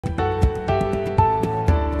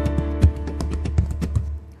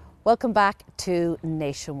Welcome back to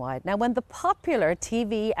Nationwide. Now, when the popular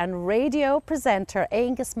TV and radio presenter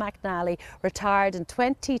Anghus McAnally retired in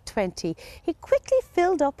 2020, he quickly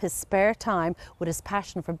filled up his spare time with his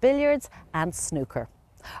passion for billiards and snooker.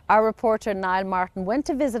 Our reporter Niall Martin went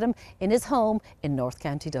to visit him in his home in North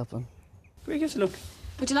County Dublin. Where you look?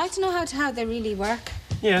 Would you like to know how they really work?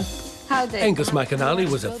 Yeah. Anghus McAnally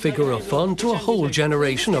was a figure of fun to a whole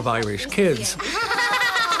generation of Irish kids.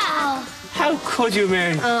 How could you,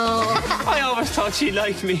 Mary? Oh. I always thought she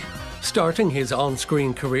liked me. Starting his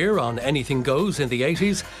on-screen career on Anything Goes in the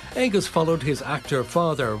 80s, Anghus followed his actor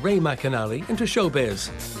father, Ray McAnally, into showbiz.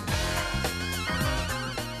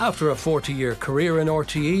 After a 40-year career in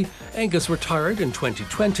RTÉ, Anghus retired in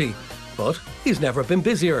 2020, but he's never been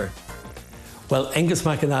busier. Well, Anghus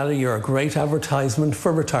McAnally, you're a great advertisement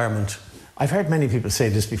for retirement. I've heard many people say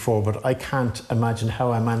this before, but I can't imagine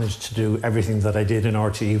how I managed to do everything that I did in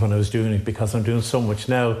RTÉ when I was doing it, because I'm doing so much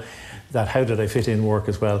now that how did I fit in work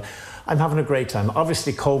as well? I'm having a great time.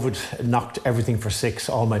 Obviously, COVID knocked everything for six.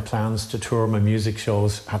 All my plans to tour my music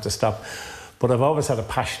shows had to stop. But I've always had a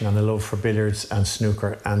passion and a love for billiards and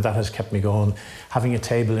snooker, and that has kept me going. Having a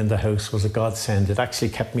table in the house was a godsend. It actually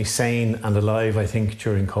kept me sane and alive, I think,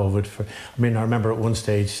 during COVID. I remember at one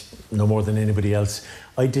stage, no more than anybody else,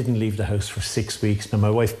 I didn't leave the house for 6 weeks. Now,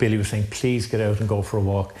 my wife Billy was saying, please get out and go for a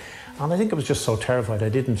walk. And I think I was just so terrified I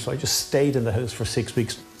didn't, so I just stayed in the house for 6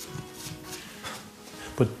 weeks.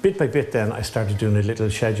 But bit by bit then, I started doing a little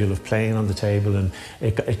schedule of playing on the table, and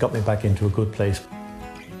it got me back into a good place.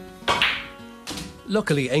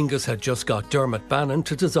 Luckily, Anghus had just got Dermot Bannon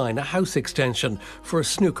to design a house extension for a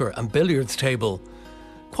snooker and billiards table.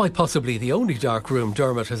 Quite possibly the only dark room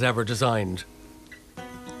Dermot has ever designed.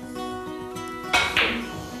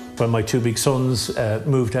 When my two big sons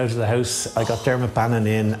moved out of the house, I got Dermot Bannon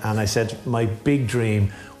in, and I said my big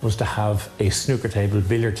dream was to have a snooker table,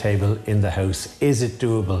 billiard table in the house. Is it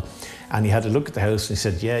doable? And he had a look at the house and he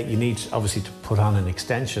said, yeah, you need obviously to put on an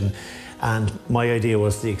extension. And my idea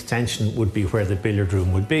was the extension would be where the billiard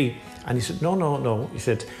room would be. And he said, no, no, no. He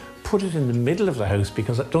said, put it in the middle of the house,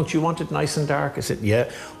 because don't you want it nice and dark? I said,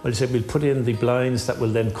 yeah. Well, he said, we'll put in the blinds that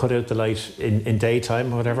will then cut out the light in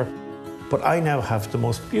daytime or whatever. But I now have the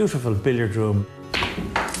most beautiful billiard room.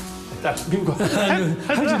 How'd you do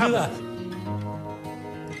that?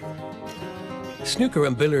 Snooker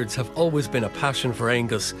and billiards have always been a passion for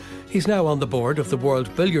Anghus. He's now on the board of the World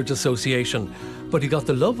Billiards Association, but he got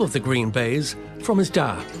the love of the green baize from his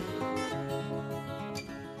dad.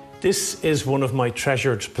 This is one of my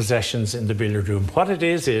treasured possessions in the billiard room. What it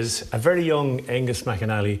is a very young Anghus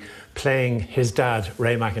McAnally playing his dad,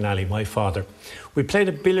 Ray McAnally, my father. We played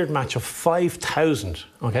a billiard match of 5,000,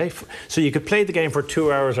 okay? So you could play the game for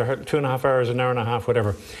 2 hours or 2.5 hours, an hour and a half,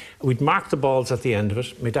 whatever. We'd mark the balls at the end of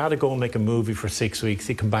it. My dad would go and make a movie for 6 weeks.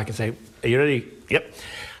 He'd come back and say, are you ready? Yep.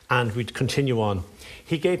 And we'd continue on.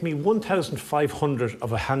 He gave me 1,500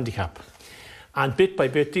 of a handicap. And bit by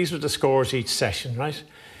bit, these were the scores each session, right?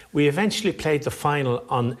 We eventually played the final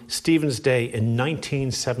on Stephen's Day in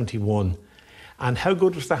 1971. And how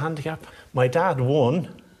good was the handicap? My dad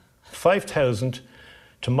won 5,000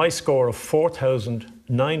 to my score of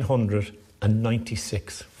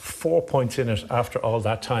 4,996. 4 points in it after all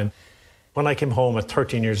that time. When I came home at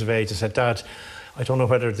 13 years of age, I said, Dad, I don't know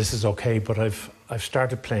whether this is okay, but I've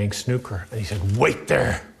started playing snooker. And he said, wait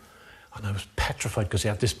there. And I was petrified because he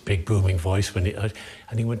had this big booming voice and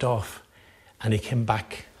he went off. And he came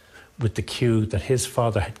back with the cue that his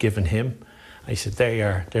father had given him. I said, there you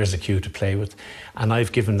are, there's a cue to play with. And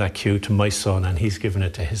I've given that cue to my son, and he's given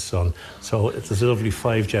it to his son. So it's a lovely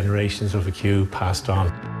 5 generations of a cue passed on.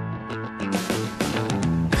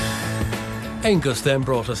 Anghus then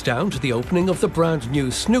brought us down to the opening of the brand new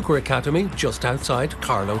snooker academy just outside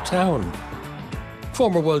Carlow Town.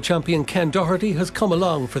 Former world champion Ken Doherty has come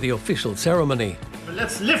along for the official ceremony.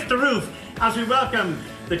 Let's lift the roof as we welcome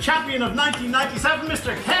the champion of 1997,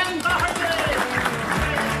 Mr. Ken Doherty!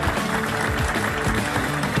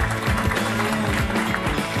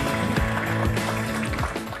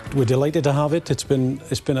 We're delighted to have it. It's been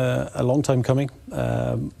a long time coming.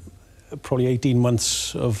 Probably 18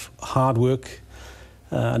 months of hard work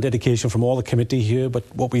and dedication from all the committee here. But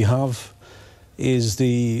what we have is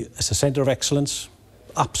it's a centre of excellence,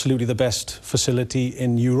 absolutely the best facility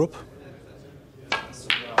in Europe.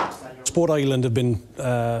 Sport Ireland have been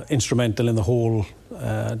instrumental in the whole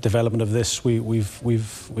development of this.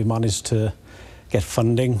 We've managed to get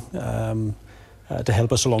funding to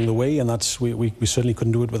help us along the way, and we certainly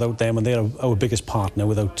couldn't do it without them. And they're our biggest partner.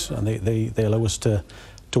 And they allow us to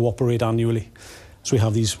operate annually. So we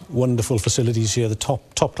have these wonderful facilities here, the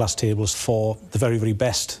top class tables for the very, very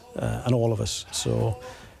best, and all of us. So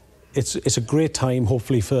it's a great time,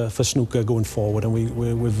 hopefully, for snooker going forward, and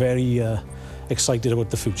we're very excited about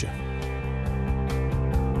the future.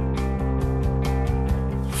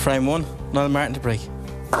 Frame 1, Niall Martin to break.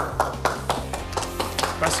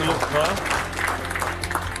 Best of luck, Niall.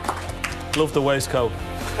 Love the waistcoat.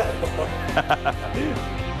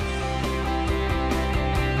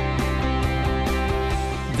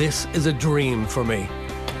 This is a dream for me.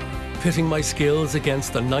 Pitting my skills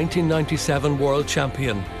against the 1997 world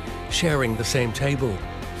champion, sharing the same table,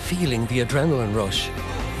 feeling the adrenaline rush.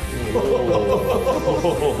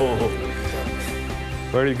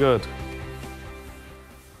 Very good.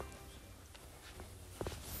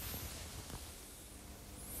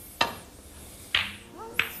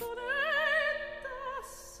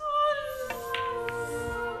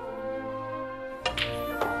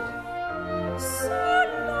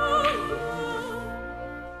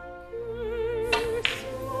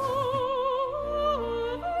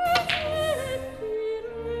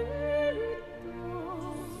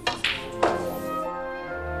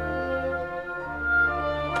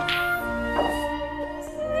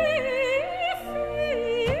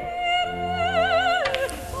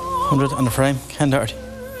 On the frame, Caint Doherty.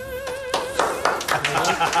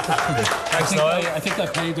 Thanks, Niall. I think I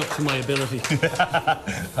played up to my ability.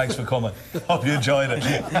 Thanks for coming. Hope you enjoyed it.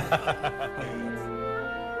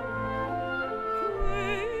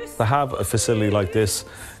 To have a facility like this,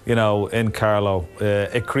 you know, in Carlow,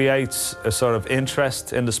 it creates a sort of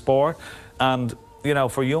interest in the sport, and you know,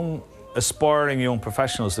 for young, aspiring young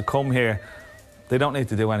professionals to come here, they don't need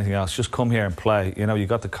to do anything else. Just come here and play. You know, you've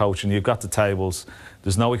got the coaching, you've got the tables.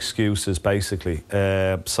 There's no excuses, basically.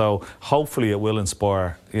 So hopefully it will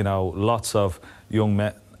inspire, you know, lots of young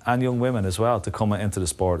men and young women as well to come into the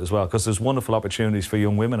sport as well, because there's wonderful opportunities for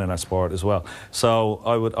young women in our sport as well. So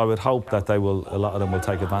I would hope that a lot of them will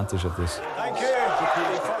take advantage of this. Thank you.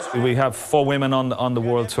 We have 4 women on the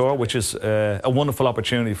world tour, which is a wonderful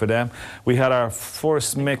opportunity for them. We had our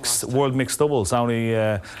first world mixed doubles only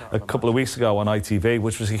a couple of weeks ago on ITV,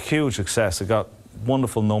 which was a huge success. It got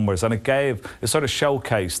wonderful numbers, and it sort of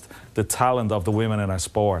showcased the talent of the women in our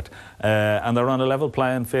sport, and they're on a level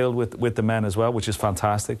playing field with the men as well, which is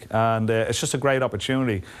fantastic. And it's just a great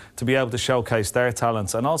opportunity to be able to showcase their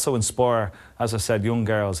talents and also inspire, as I said, young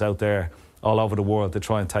girls out there all over the world to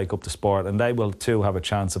try and take up the sport, and they will too have a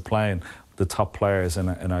chance of playing the top players in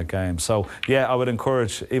our game. So yeah, I would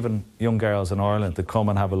encourage even young girls in Ireland to come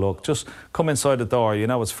and have a look. Just come inside the door, you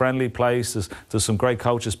know, it's a friendly place. There's some great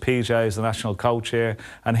coaches. PJ is the national coach here,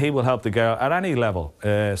 and he will help the girl at any level.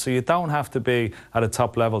 So you don't have to be at a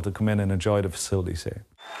top level to come in and enjoy the facilities here.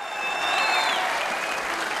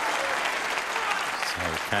 So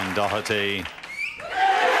Caint Doherty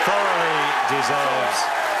thoroughly deserves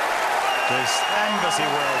this Embassy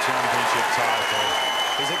World Championship title.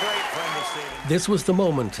 He's a great friend of Stephen. This was the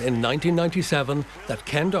moment in 1997 that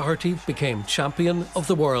Caint Doherty became champion of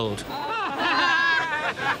the world.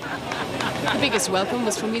 The biggest welcome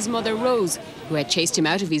was from his mother Rose, who had chased him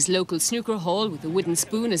out of his local snooker hall with a wooden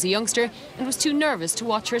spoon as a youngster and was too nervous to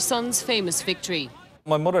watch her son's famous victory.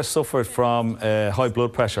 My mother suffered from high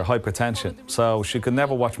blood pressure, hypertension, so she could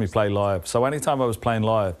never watch me play live. So anytime I was playing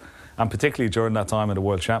live, and particularly during that time in the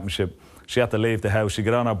World Championship, she had to leave the house. She'd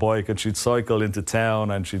get on her bike and she'd cycle into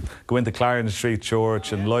town, and she'd go into Clarendon Street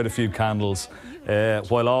Church and light a few candles,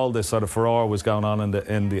 while all this sort of furore was going on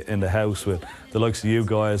in the house with the likes of you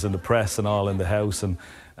guys and the press and all in the house, and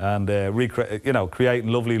creating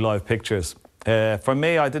lovely live pictures. For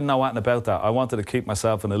me, I didn't know anything about that. I wanted to keep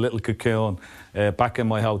myself in a little cocoon back in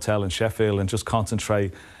my hotel in Sheffield and just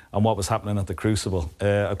concentrate on what was happening at the Crucible.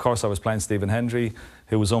 Of course, I was playing Stephen Hendry,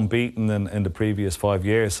 who was unbeaten in the previous 5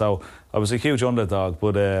 years, so I was a huge underdog.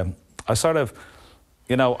 But I sort of,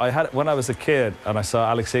 you know, when I was a kid and I saw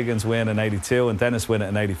Alex Higgins win in '82 and Dennis win it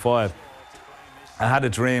in '85, I had a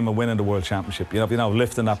dream of winning the World Championship. You know,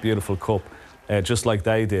 lifting that beautiful cup, just like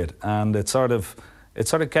they did, and it sort of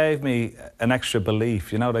gave me an extra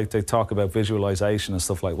belief. You know, they talk about visualisation and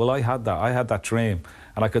stuff like. Well, I had that dream,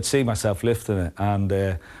 and I could see myself lifting it. And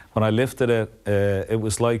when I lifted it, it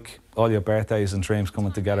was like all your birthdays and dreams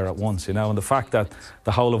coming together at once. You know, and the fact that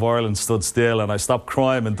the whole of Ireland stood still and I stopped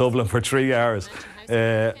crying in Dublin for 3 hours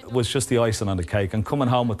was just the icing on the cake. And coming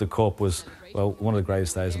home with the cup was, well, one of the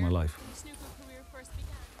greatest days of my life.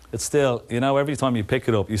 It's still, you know, every time you pick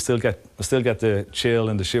it up, I still get the chill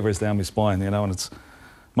and the shivers down my spine, you know, and it's.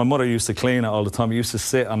 My mother used to clean it all the time. We used to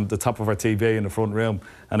sit on the top of her TV in the front room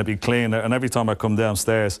and it'd be clean. And every time I come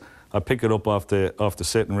downstairs, I'd pick it up off the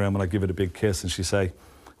sitting room and I'd give it a big kiss, and she'd say,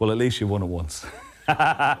 well, at least you won it once.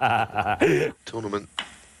 Tournament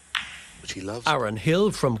which he loves. Aaron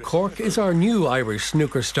Hill from Cork is our new Irish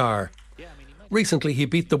snooker star. Recently he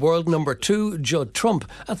beat the world number 2 Judd Trump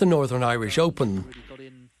at the Northern Irish Open.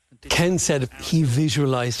 Ken said he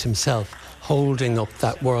visualised himself holding up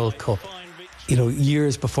that World Cup, you know,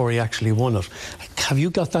 years before he actually won it. Have you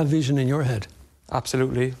got that vision in your head?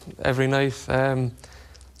 Absolutely. Every night. I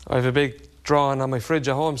have a big drawing on my fridge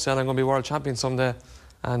at home saying I'm going to be world champion someday.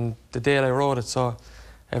 And the day I wrote it, so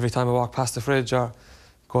every time I walk past the fridge or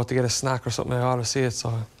go out to get a snack or something, I always see it.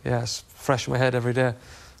 So yeah, it's fresh in my head every day.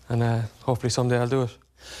 And hopefully someday I'll do it.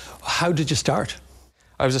 How did you start?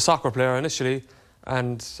 I was a soccer player initially,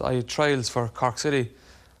 and I had trials for Cork City,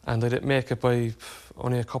 and I didn't make it by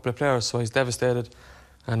only a couple of players, so I was devastated.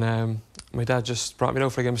 And my dad just brought me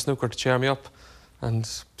out for a game of snooker to cheer me up, and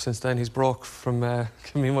since then he's broke from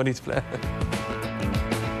giving me money to play.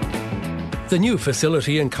 The new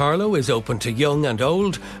facility in Carlow is open to young and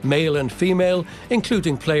old, male and female,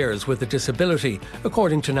 including players with a disability,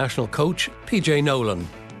 according to national coach PJ Nolan.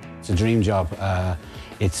 It's a dream job.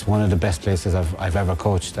 It's one of the best places I've ever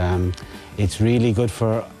coached. It's really good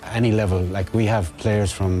for any level. Like, we have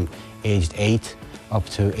players from aged 8 up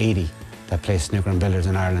to 80 that play snooker and billiards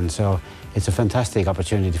in Ireland. So it's a fantastic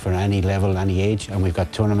opportunity for any level, any age, and we've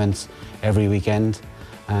got tournaments every weekend,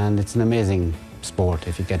 and it's an amazing sport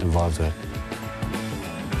if you get involved with it.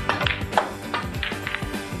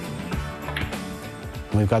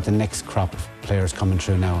 We've got the next crop of players coming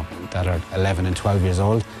through now that are 11 and 12 years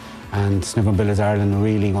old, and Snooker and Billiards Ireland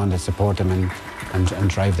really want to support them and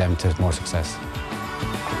drive them to more success.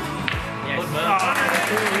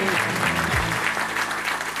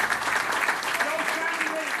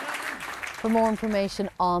 For more information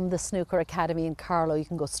on the Snooker Academy in Carlow, you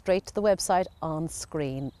can go straight to the website on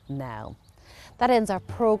screen now. That ends our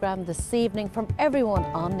programme this evening. From everyone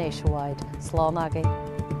on Nationwide, Slán Agé.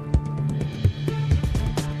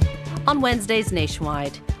 On Wednesday's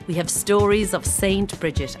Nationwide, we have stories of Saint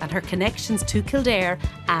Bridget and her connections to Kildare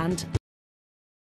and